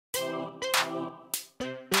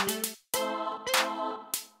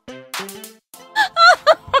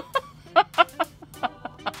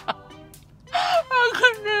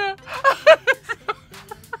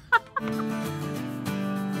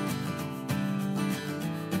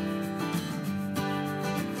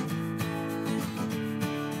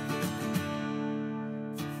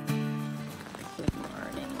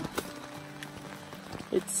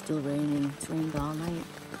It's still raining. It's rained all night.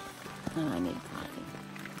 And I need coffee.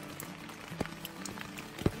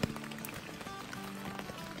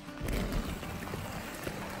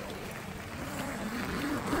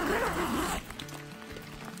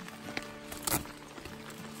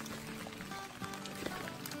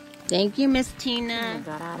 Thank you, Miss Tina. I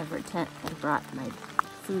got out of her tent and brought my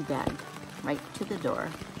food bag right to the door.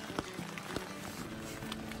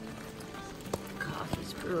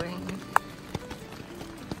 Coffee's brewing.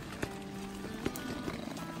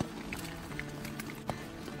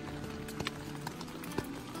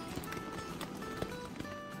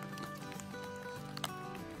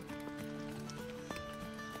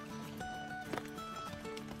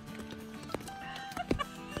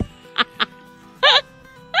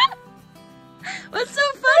 What's so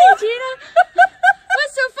funny, Tina?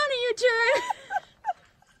 What's so funny, you turn?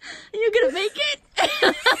 Are you gonna make it?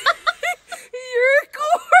 You're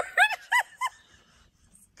gorgeous.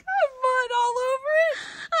 Got mud all over it.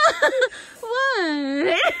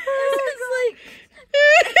 What? It's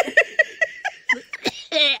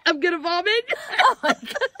like I'm gonna vomit. Oh my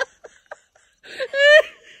God.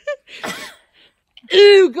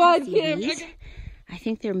 Ew, God, Kim. These? I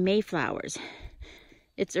think they're mayflowers.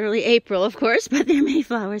 It's early April, of course, but they're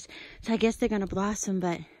mayflowers. So I guess they're gonna blossom,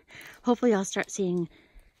 but hopefully I'll start seeing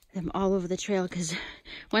them all over the trail, because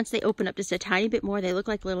once they open up just a tiny bit more, they look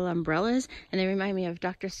like little umbrellas, and they remind me of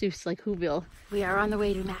Dr. Seuss, like Whoville. We are on the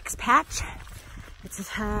way to Max Patch.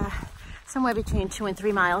 It's somewhere between 2 and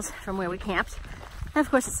 3 miles from where we camped. And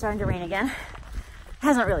of course it's starting to rain again. It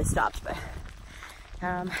hasn't really stopped, but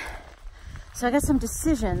so I got some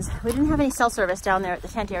decisions. We didn't have any cell service down there at the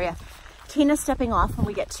tent area. Tina's stepping off when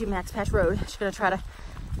we get to Max Patch Road. She's gonna try to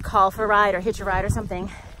call for a ride or hitch a ride or something.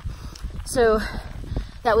 So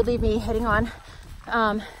that would leave me heading on.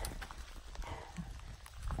 Are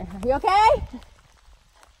you okay?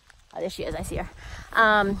 Oh, there she is, I see her.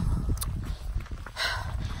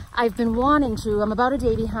 I've been wanting to, I'm about a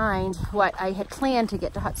day behind what I had planned to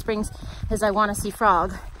get to Hot Springs, as I want to see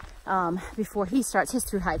Frog before he starts his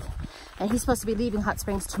through hike. And he's supposed to be leaving Hot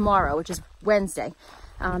Springs tomorrow, which is Wednesday.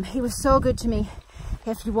 He was so good to me.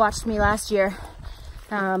 If you watched me last year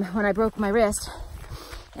when I broke my wrist,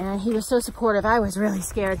 and he was so supportive. I was really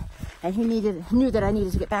scared, and he knew that I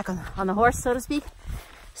needed to get back on the horse, so to speak.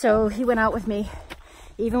 So he went out with me,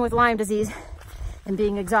 even with Lyme disease and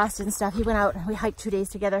being exhausted and stuff. He went out and we hiked 2 days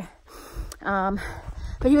together.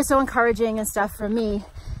 But he was so encouraging and stuff for me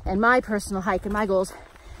and my personal hike and my goals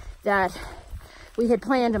that we had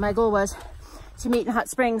planned, and my goal was to meet in Hot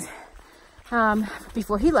Springs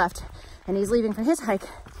before he left, and he's leaving for his hike.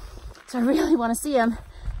 So I really want to see him,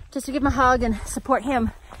 just to give him a hug and support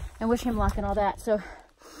him and wish him luck and all that. So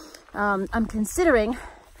I'm considering,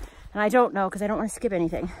 and I don't know because I don't want to skip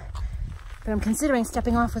anything, but I'm considering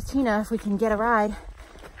stepping off with Tina if we can get a ride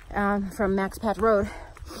from Max Patch Road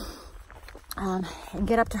and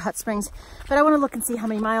get up to Hot Springs. But I want to look and see how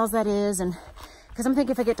many miles that is, and because I'm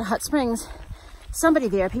thinking if I get to Hot Springs, somebody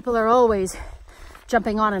there, people are always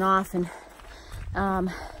jumping on and off, and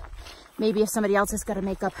maybe if somebody else has got to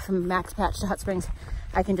make up from Max Patch to Hot Springs,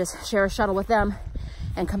 I can just share a shuttle with them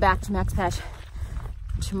and come back to Max Patch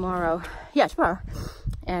tomorrow. Yeah, tomorrow.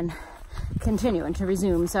 And continue and to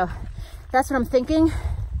resume. So that's what I'm thinking.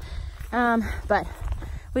 But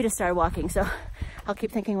we just started walking, so I'll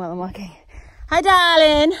keep thinking while I'm walking. Hi,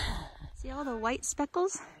 darling. See all the white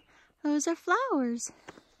speckles? Those are flowers.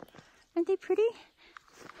 Aren't they pretty?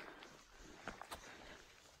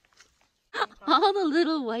 All the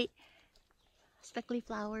little white speckly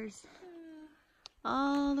flowers.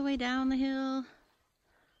 All the way down the hill.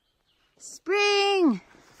 Spring!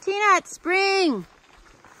 Tina, it's spring!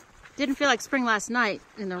 Didn't feel like spring last night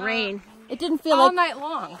in the rain. It didn't feel all like... night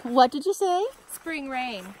long. What did you say? Spring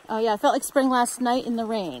rain. Oh yeah, it felt like spring last night in the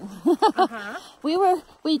rain.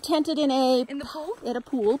 We tented in the pool? In a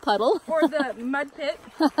pool, puddle. Or the mud pit.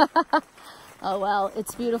 Oh well,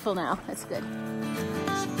 it's beautiful now. It's good.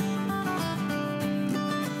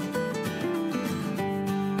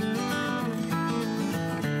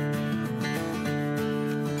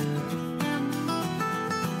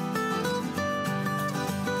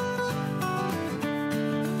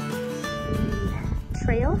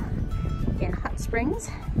 Trail in Hot Springs.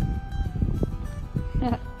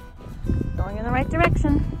 Going in the right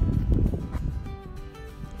direction.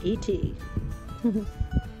 E.T.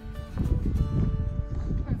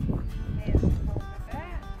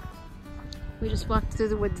 We just walked through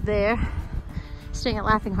the woods there. Staying at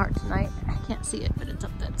Laughing Heart tonight. I can't see it, but it's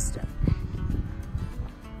up that step.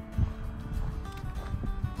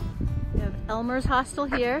 We have Elmer's Hostel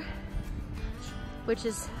here, which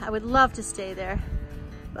is, I would love to stay there.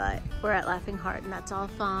 but we're at Laughing Heart and that's all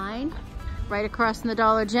fine. Right across from the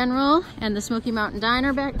Dollar General and the Smoky Mountain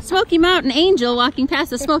Diner back. Smoky Mountain Angel walking past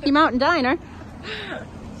the Smoky Mountain Diner.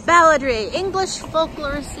 Balladry, English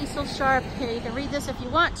folklorist Cecil Sharp. Here, you can read this if you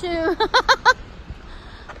want to.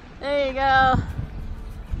 There you go.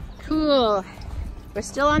 Cool. We're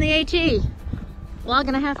still on the AT.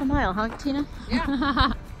 Logging a half a mile, huh, Tina?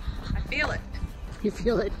 Yeah. I feel it. You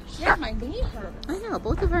feel it? Yeah, my knee hurts. I know,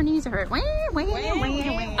 both of our knees hurt. Wah, wah, wah,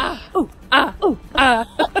 wah. Ooh, ah, ooh,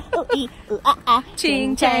 ah.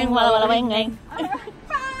 Ching, chang, walla, walla, wing, wing.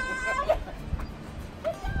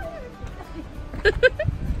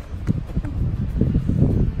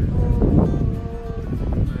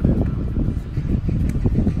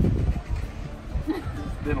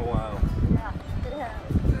 It's been a while.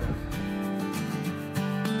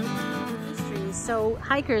 So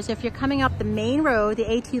hikers, if you're coming up the main road,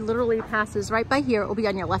 the AT literally passes right by here. It will be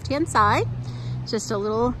on your left-hand side. It's just a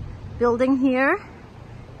little building here.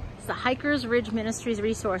 It's the Hikers Ridge Ministries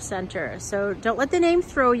Resource Center. So don't let the name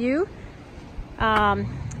throw you.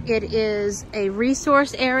 It is a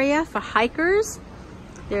resource area for hikers.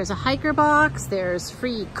 There's a hiker box. There's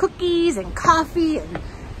free cookies and coffee and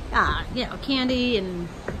you know, candy and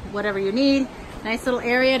whatever you need. Nice little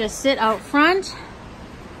area to sit out front.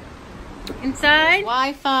 Inside,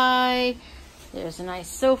 Wi-Fi, there's a nice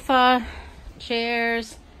sofa,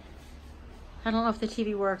 chairs. I don't know if the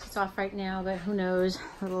TV works, it's off right now, but who knows,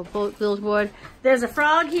 a little billboard. There's a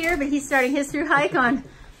frog here, but he's starting his through hike on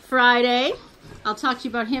Friday. I'll talk to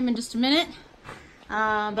you about him in just a minute.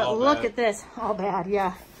 But all look bad. At this, all bad,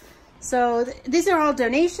 yeah. So these are all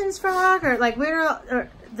donations, Frog, or like where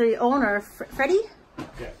the owner, Freddie?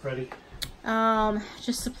 Yeah, Freddie.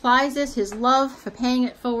 Just supplies this, his love for paying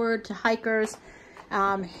it forward to hikers.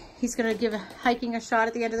 He's going to give hiking a shot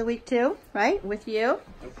at the end of the week too, right? With you.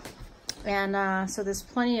 And so there's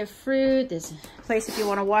plenty of fruit. There's a place if you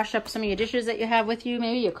want to wash up some of your dishes that you have with you,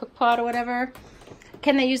 maybe your cook pot or whatever.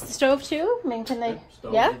 Can they use the stove too? I mean, can they?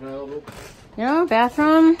 Yeah. Available. You know,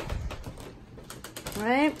 bathroom.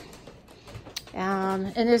 Right.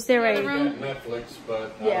 And is there a room? Netflix,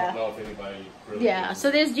 but I don't know if anybody really Yeah, so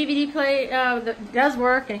there's DVD play that does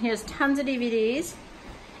work, and here's tons of DVDs.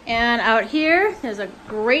 And out here, there's a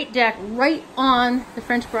great deck right on the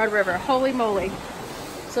French Broad River. Holy moly.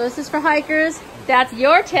 So this is for hikers. That's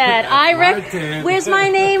your Ted. Ted. Where's my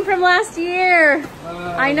name from last year?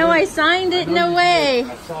 I know I signed it, no way.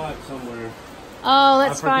 I saw it somewhere. Oh,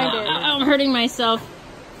 let's find it. Oh, I'm hurting myself.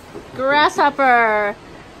 Grasshopper.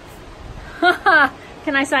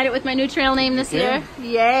 Can I sign it with my new trail name this year?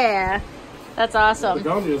 Yeah. That's awesome.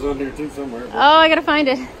 Begonia's on here too somewhere. Oh, I gotta find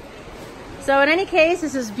it. So in any case,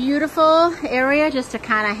 this is a beautiful area just to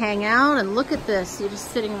kind of hang out and look at this. You're just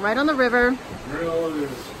sitting right on the river. Grill is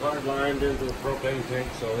hard lined into the propane tank,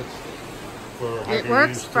 so it's for hiker It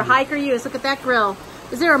works for hiker use. Look at that grill.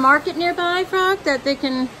 Is there a market nearby, Frog, that they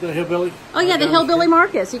can... The Hillbilly? Oh yeah, the Hillbilly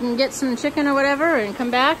Market. So you can get some chicken or whatever and come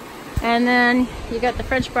back. And then you got the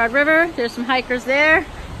French Broad River. There's some hikers there,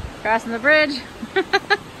 crossing the bridge.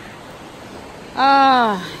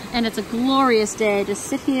 And it's a glorious day. Just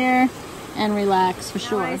sit here and relax for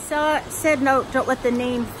sure. I said note, don't let the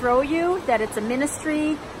name throw you, that it's a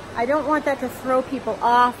ministry. I don't want that to throw people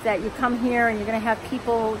off, that you come here and you're gonna have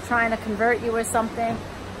people trying to convert you or something.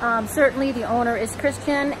 Certainly the owner is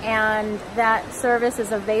Christian and that service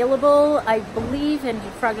is available. I believe, and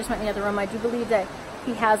Frog just went in the other room, I do believe that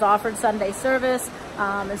he has offered Sunday service,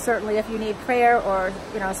 and certainly if you need prayer or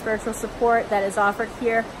spiritual support, that is offered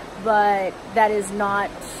here. But that is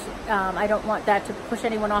not, I don't want that to push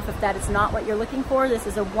anyone off if that is not what you're looking for. This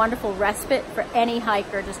is a wonderful respite for any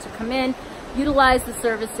hiker just to come in, utilize the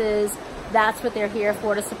services. That's what they're here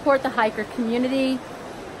for, to support the hiker community,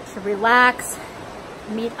 to relax,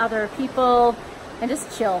 meet other people, and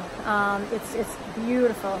just chill. It's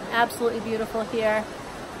beautiful, absolutely beautiful here.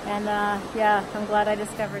 And yeah, I'm glad I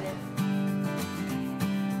discovered it.